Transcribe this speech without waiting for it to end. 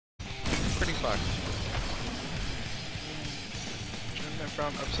Fuck. Turn my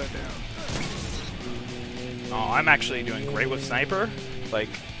frown upside down. Oh, I'm actually doing great with sniper. Like,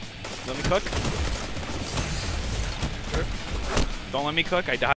 let me cook. Sure. Don't let me cook,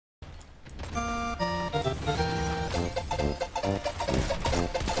 I die.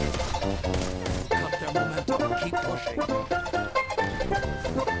 Cut their momentum, keep pushing.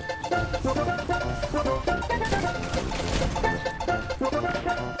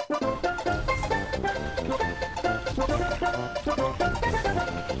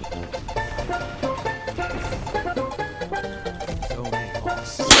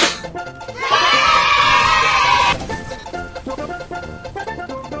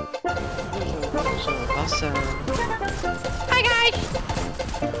 Awesome. Hi guys!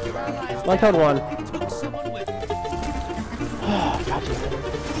 One code one.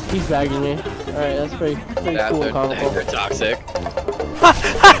 He's bagging me. Alright, that's pretty cool and comical. They're toxic.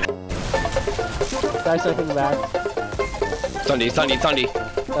 5 seconds back. Sundy.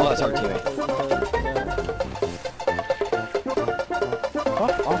 Oh, that's our teammate.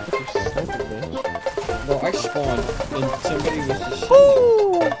 Fuck off with your sniper, bitch. Bro, I spawned and somebody was just shooting.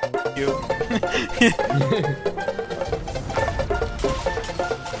 You.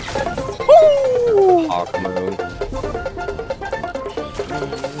 Hawk moon.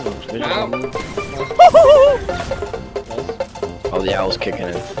 Oh, the owl's kicking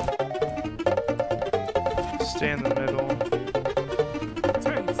it. Stay in the middle.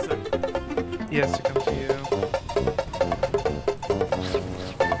 He has to come to you.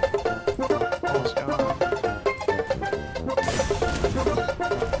 Almost gone.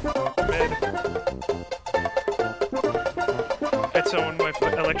 Mid. Hit someone with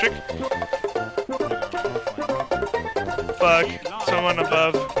electric. Fuck. Someone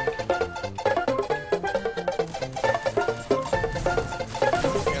above.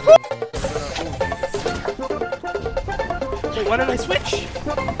 Wait, why did I switch?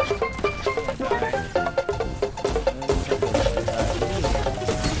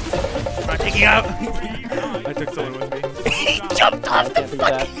 I'm not taking out. I took someone with me. He jumped off the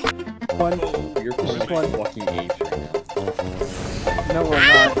fucking. One. You're playing one. fucking apes right now. No, we're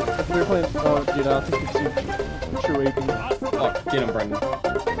not. If we were playing. Oh, dude, I don't think it's true AP. Fuck, get him, Brendan.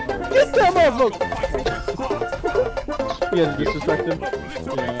 Get that motherfucker! You guys disrespect him?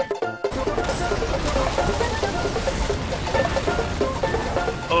 Yeah.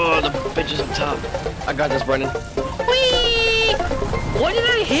 Oh, the bitch is up top. I got this, Brendan. Whee! What did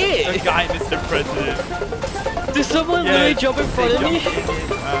I hit? The guy, Mr. President. Did someone literally jump in front of me?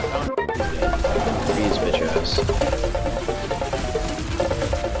 These bitch ass.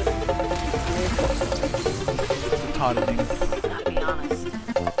 Gotta be honest.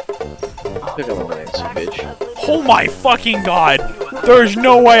 Look at my ass, bitch. Oh my fucking god! There's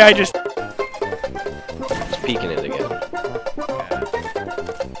no way I just. He's peeking it again.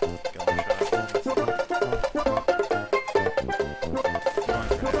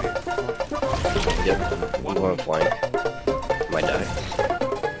 Yep, I'm going flank. Might die.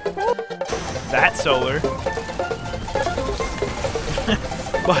 That's solar.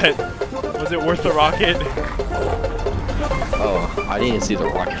 But was it worth the rocket? Oh, I didn't see the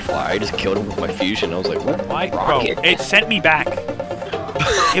rocket fly. I just killed him with my fusion. I was like, what? Why? Bro, Rocket? it sent me back.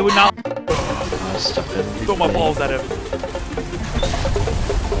 It would not Stop it. throw my balls at him.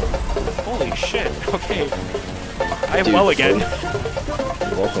 Holy shit. Okay. I have Dude, well again.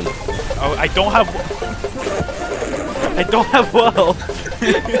 You're welcome. Oh, I don't have. I don't have well.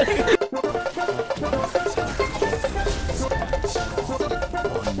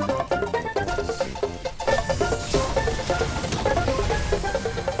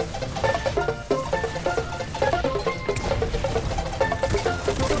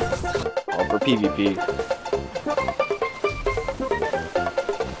 All for PvP.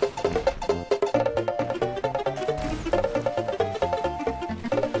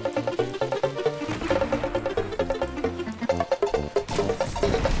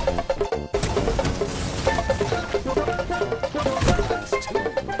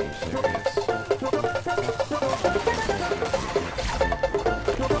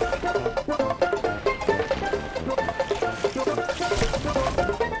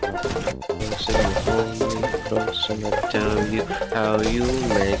 I'ma tell you how you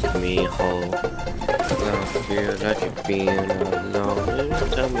make me whole. I feel that you're being alone.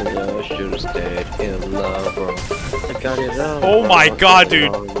 Tell me that I should've stayed in love, bro. I got it all. Oh my god,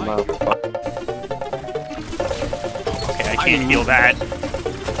 dude. Okay, I can't heal that.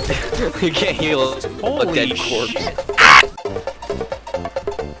 You can't heal a Holy dead corpse. shit.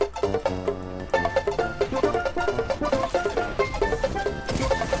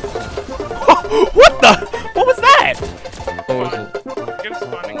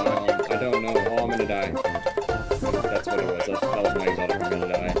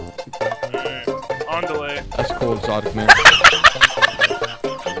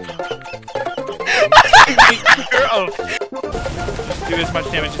 as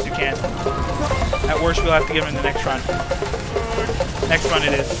much damage as you can. At worst, we'll have to give him in the next run. Next run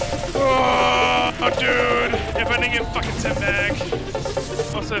it is. Oh, dude! If I didn't get fucking sent back.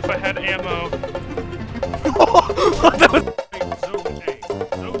 Also, if I had ammo. That was Zone A.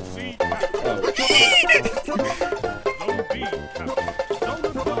 Zone C. Zone B. Zone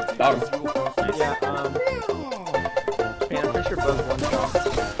advantage. Yeah, man, I'm pretty sure Buzz one shot.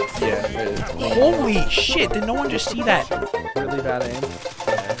 Yeah, it is. holy shit! Did no one just see that? Really bad aim.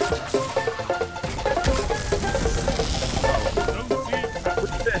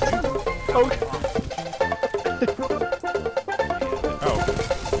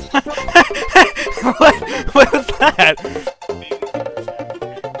 What was that?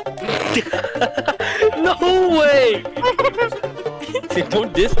 No way! Say,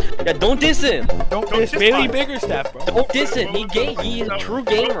 don't diss. Yeah, don't diss him. Don't diss Bailey mine. Biggerstaff, bro. Don't diss him. He is a true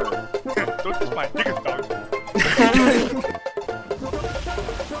gamer. Don't diss my biggest dog.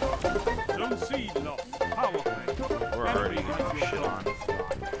 Zone C lost. Power play. We're already shit on.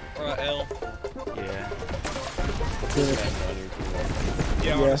 L. Yeah. Yeah.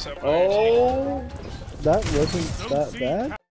 Yeah, I want to Oh. That wasn't that bad.